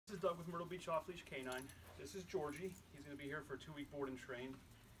This is Doug with Myrtle Beach Off Leash Canine. This is Georgie. He's going to be here for a 2-week board and train.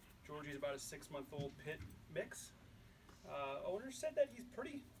 Georgie's about a 6-month-old pit mix. Owner said that he's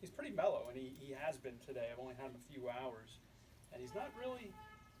pretty mellow, and he has been today. I've only had him a few hours, and he's not really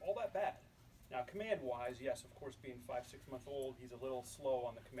all that bad. Now, command-wise, yes, of course, being 5-6-month-old, he's a little slow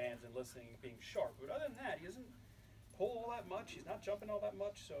on the commands and listening, being sharp. But other than that, he doesn't pull all that much. He's not jumping all that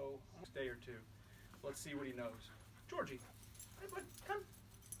much. So, next day or two, let's see what he knows. Georgie, hey bud, come.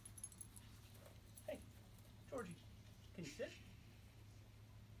 Hey, Georgie, can you sit?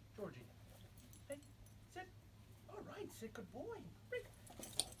 Georgie, hey, sit. All right, sit, good boy. Break.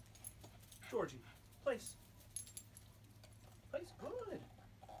 Georgie, place. Place, good.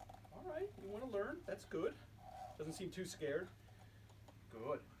 All right, you want to learn? That's good. Doesn't seem too scared.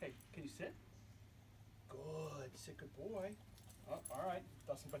 Good. Hey, can you sit? Good. Sit, good boy. Oh, all right.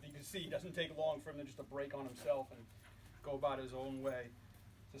 But you can see, it doesn't take long for him to just to break on himself and go about his own way.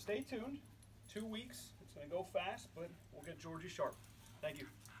 So stay tuned. 2 weeks. It's going to go fast, but we'll get Georgie sharp. Thank you.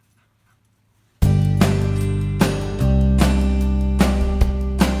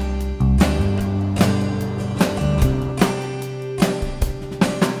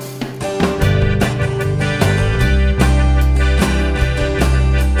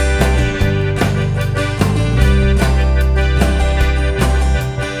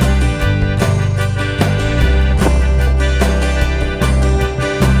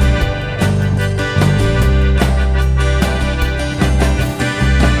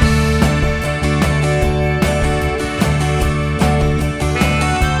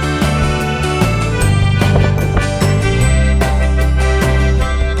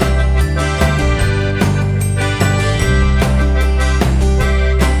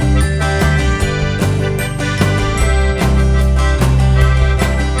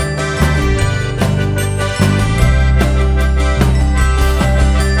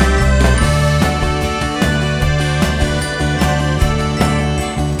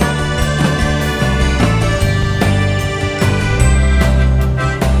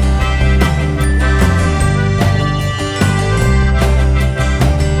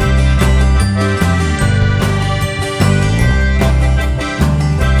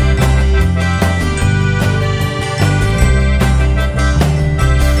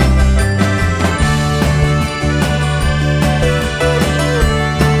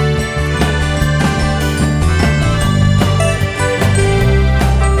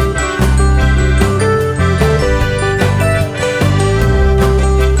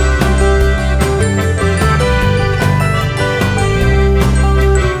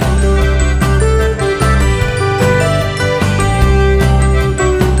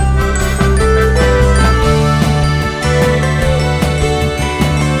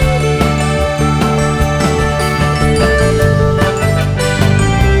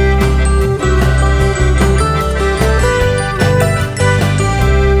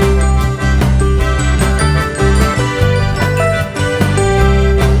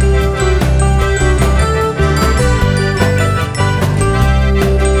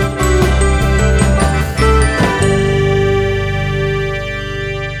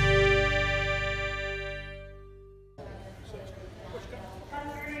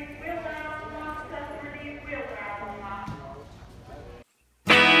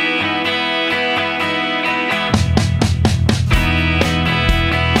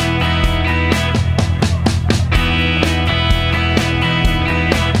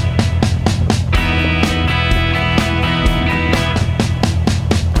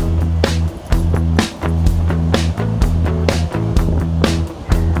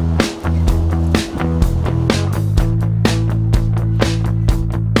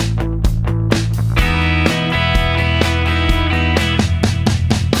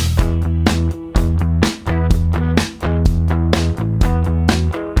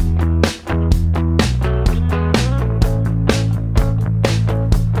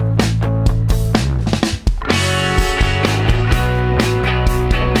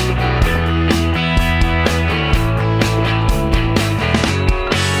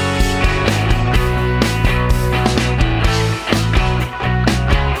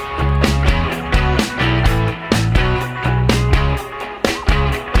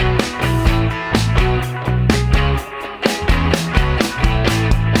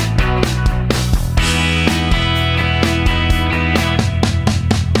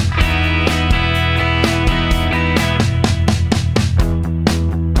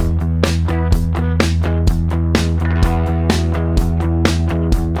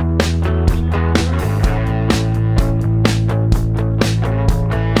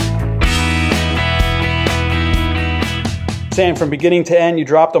 saying from beginning to end, you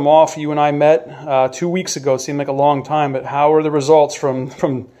dropped him off. You and I met 2 weeks ago. It seemed like a long time, but how are the results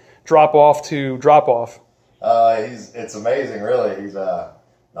from drop off to drop off? It's amazing, really. He's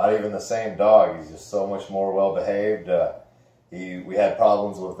not even the same dog. He's just so much more well behaved. We had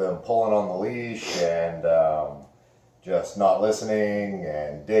problems with him pulling on the leash and just not listening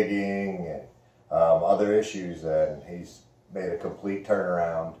and digging and other issues, and he's made a complete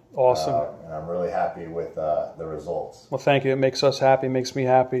turnaround. Awesome. And I'm really happy with the results. Well, thank you. It makes us happy. It makes me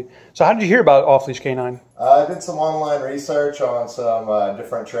happy. So how did you hear about Off Leash Canine? I did some online research on some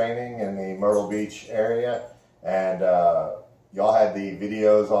different training in the Myrtle Beach area, and y'all had the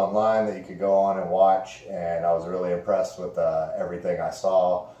videos online that you could go on and watch, and I was really impressed with everything I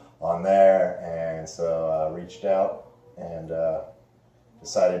saw on there, and so I reached out and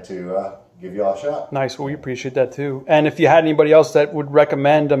decided to give y'all a shot. Nice. Well, we appreciate that too. And if you had anybody else that would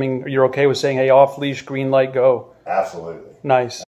recommend, I mean, you're okay with saying, hey, Off Leash, green light, go? Absolutely. Nice.